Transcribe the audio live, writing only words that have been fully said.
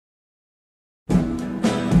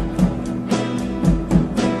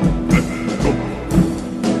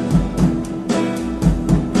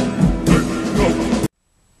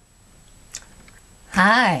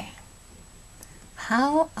Hi,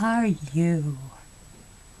 how are you?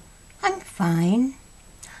 I'm fine.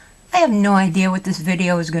 I have no idea what this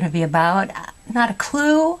video is going to be about. Not a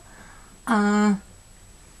clue. I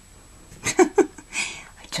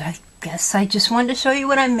guess I just wanted to show you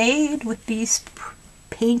what I made with these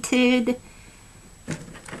painted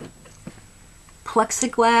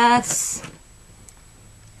plexiglass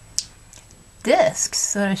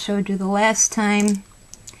discs that I showed you the last time.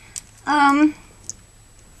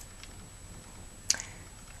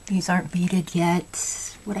 These aren't beaded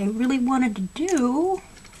yet. What I really wanted to do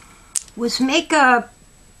was make a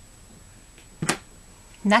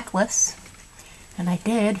necklace, and I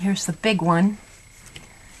did. Here's the big one.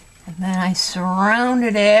 And then I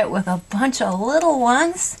surrounded it with a bunch of little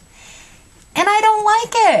ones, and I don't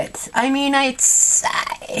like it. I mean, it's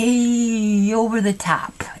over the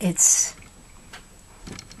top. It's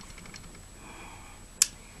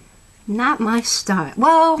not my style.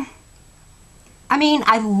 Well, I mean,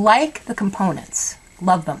 I like the components.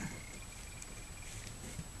 Love them.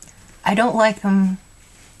 I don't like them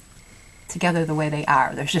together the way they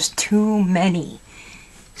are. There's just too many.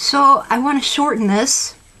 So I want to shorten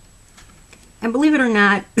this. And believe it or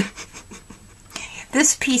not,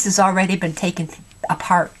 this piece has already been taken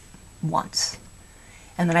apart once.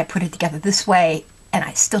 And then I put it together this way, and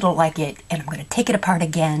I still don't like it. And I'm going to take it apart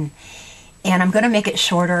again. And I'm going to make it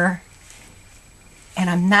shorter. And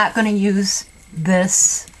I'm not going to use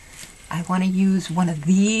this. I want to use one of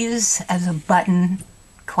these as a button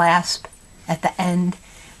clasp at the end,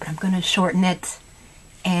 but I'm going to shorten it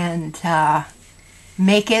and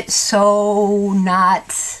make it so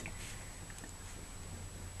not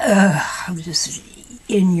just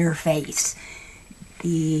in your face.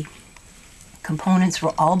 The components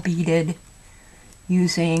were all beaded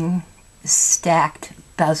using stacked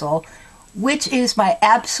bezel, which is my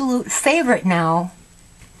absolute favorite now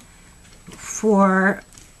for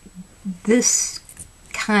this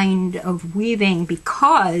kind of weaving,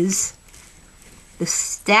 because the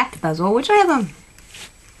stacked bezel, which I have a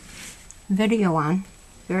video on,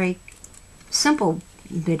 very simple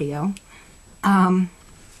video,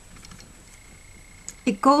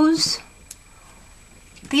 it goes,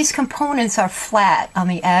 these components are flat on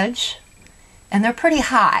the edge and they're pretty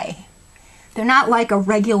high. They're not like a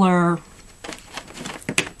regular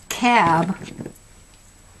cab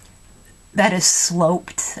that is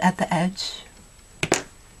sloped at the edge.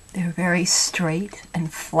 They're very straight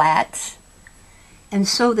and flat. And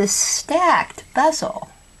so this stacked bezel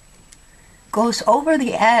goes over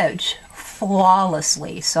the edge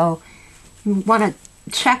flawlessly. So you want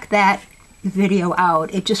to check that video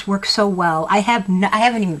out. It just works so well. I haven't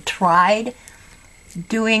even tried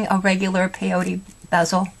doing a regular peyote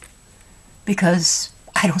bezel because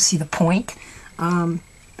I don't see the point. I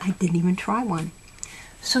didn't even try one.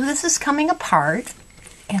 So this is coming apart,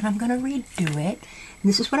 and I'm going to redo it. And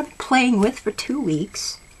this is what I'm playing with for 2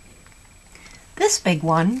 weeks. This big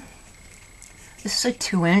one, this is a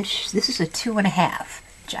 2-inch. This is a 2.5,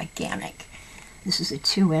 gigantic. This is a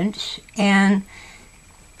 2-inch, and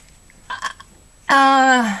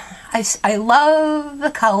I love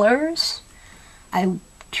the colors. I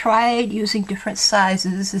tried using different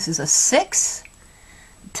sizes. This is a 6,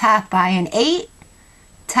 top by an 8,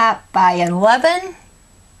 top by an 11.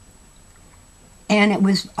 And it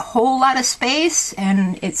was a whole lot of space,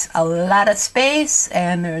 and it's a lot of space,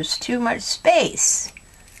 and there's too much space.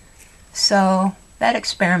 So that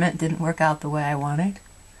experiment didn't work out the way I wanted.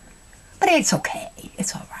 But it's okay.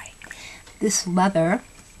 It's all right. This leather,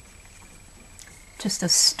 just a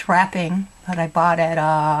strapping that I bought at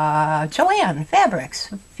Joann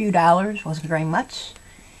Fabrics. A few dollars, wasn't very much.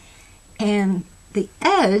 And the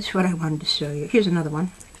edge, what I wanted to show you, here's another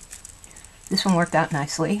one. This one worked out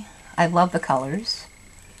nicely. I love the colors.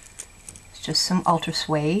 It's just some ultra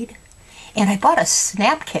suede. And I bought a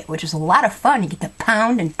snap kit, which is a lot of fun. You get to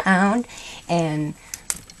pound and pound and,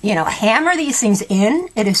 you know, hammer these things in.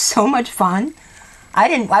 It is so much fun.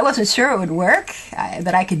 I wasn't sure it would work,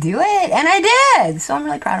 but I could do it, and I did. So I'm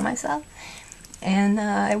really proud of myself. And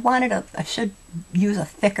I should use a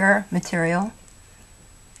thicker material,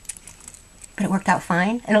 but it worked out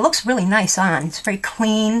fine. And it looks really nice on. It's very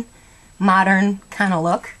clean, modern kind of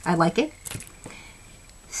look. I like it.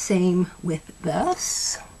 Same with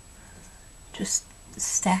this. Just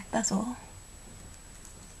stack bezel.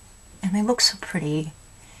 And they look so pretty.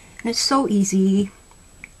 And it's so easy.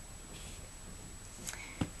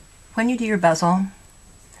 When you do your bezel,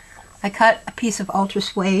 I cut a piece of ultra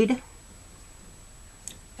suede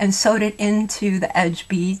and sewed it into the edge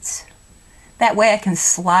beads. That way I can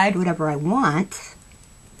slide whatever I want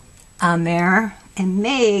on there and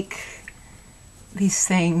make these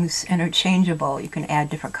things interchangeable. You can add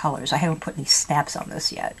different colors. I haven't put any snaps on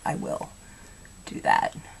this yet. I will do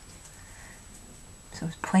that. So I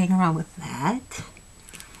was playing around with that.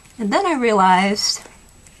 And then I realized,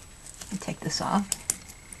 let me take this off,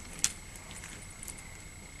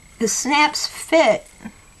 the snaps fit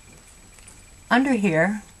under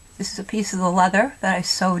here. This is a piece of the leather that I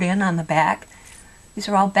sewed in on the back. These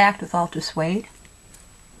are all backed with ultra suede.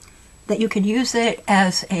 That you could use it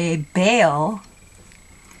as a bail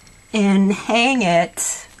and hang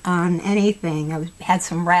it on anything. I had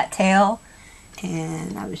some rat tail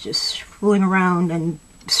and I was just fooling around and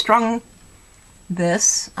strung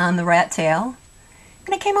this on the rat tail.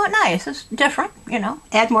 And it came out nice. It's different, you know.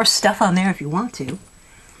 Add more stuff on there if you want to.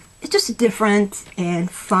 It's just different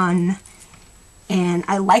and fun. And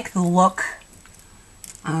I like the look.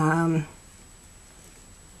 But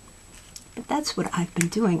that's what I've been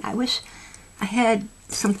doing. I wish I had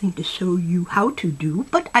something to show you how to do,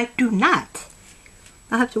 but I do not.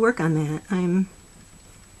 I'll have to work on that. I'm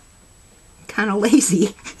kind of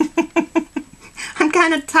lazy. I'm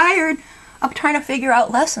kind of tired of trying to figure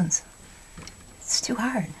out lessons. It's too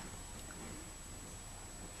hard.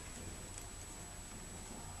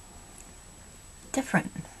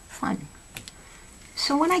 Different, fun.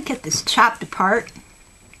 So when I get this chopped apart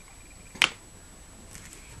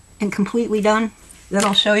and completely done, then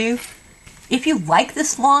I'll show you. If you like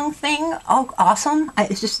this long thing, oh, awesome.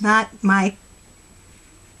 It's just not my,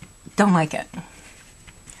 don't like it.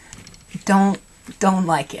 Don't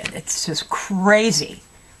like it. It's just crazy.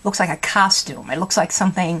 Looks like a costume. It looks like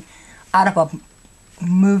something out of a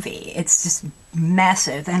movie. It's just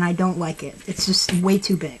massive and I don't like it. It's just way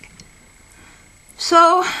too big.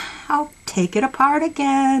 So I'll take it apart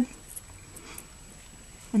again.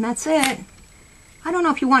 And that's it. I don't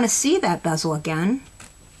know if you want to see that bezel again.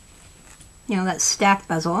 You know, that stacked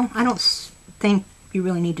bezel. I don't think you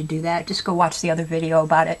really need to do that. Just go watch the other video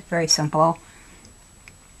about it. Very simple.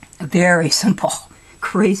 Very simple.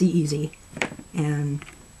 Crazy easy. And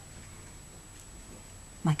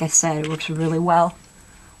like I said, it works really well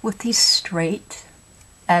with these straight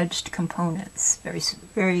edged components. Very,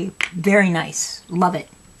 very, very nice. Love it.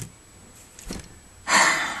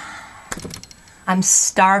 I'm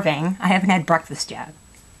starving. I haven't had breakfast yet.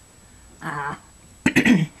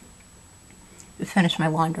 To finish my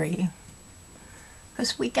laundry.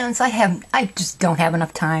 Because weekends I just don't have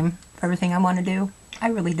enough time for everything I want to do. I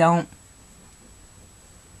really don't.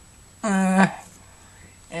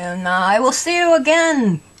 And I will see you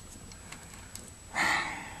again.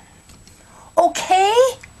 Okay?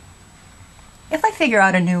 If I figure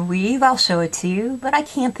out a new weave, I'll show it to you, but I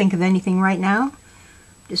can't think of anything right now.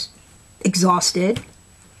 Just exhausted.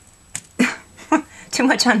 Too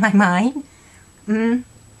much on my mind. And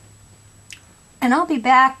I'll be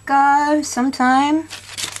back sometime,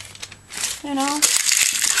 you know,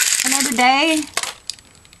 another day.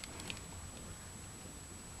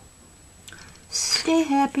 Stay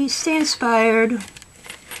happy, stay inspired.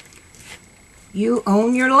 You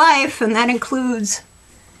own your life, and that includes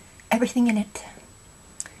everything in it.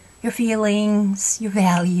 Your feelings, your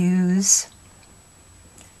values.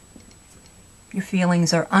 Your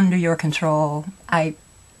feelings are under your control. I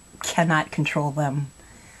cannot control them.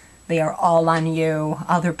 They are all on you.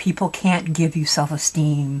 Other people can't give you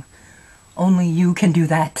self-esteem. Only you can do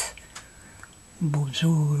that.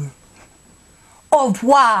 Bonjour. Au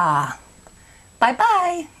revoir.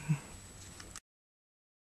 Bye-bye.